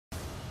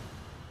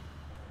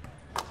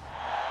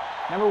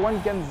Number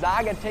 1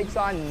 Gonzaga takes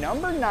on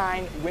number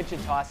 9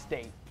 Wichita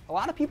State. A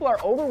lot of people are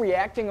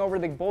overreacting over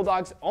the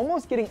Bulldogs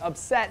almost getting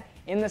upset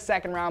in the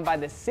second round by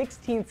the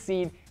 16th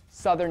seed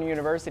Southern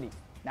University.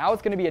 Now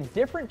it's going to be a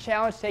different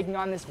challenge taking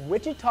on this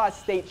Wichita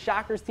State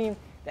Shockers team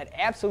that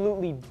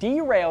absolutely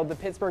derailed the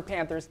Pittsburgh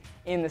Panthers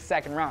in the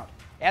second round.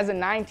 As a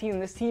 9 team,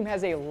 this team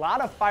has a lot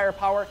of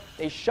firepower.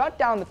 They shut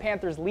down the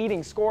Panthers'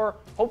 leading scorer.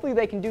 Hopefully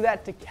they can do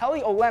that to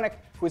Kelly Olynyk,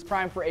 who is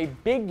primed for a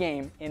big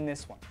game in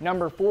this one.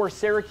 Number 4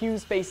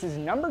 Syracuse faces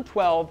number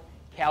 12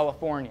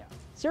 California.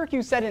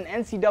 Syracuse set an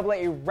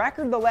NCAA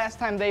record the last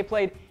time they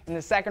played in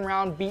the second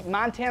round, beat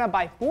Montana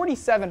by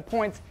 47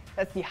 points.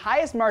 That's the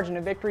highest margin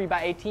of victory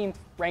by a team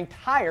ranked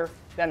higher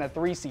than a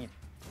 3 seed.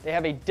 They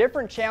have a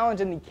different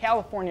challenge in the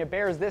California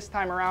Bears this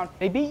time around.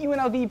 They beat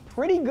UNLV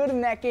pretty good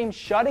in that game,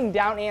 shutting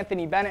down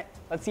Anthony Bennett.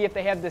 Let's see if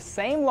they have the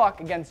same luck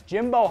against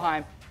Jim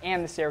Boeheim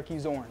and the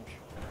Syracuse Orange.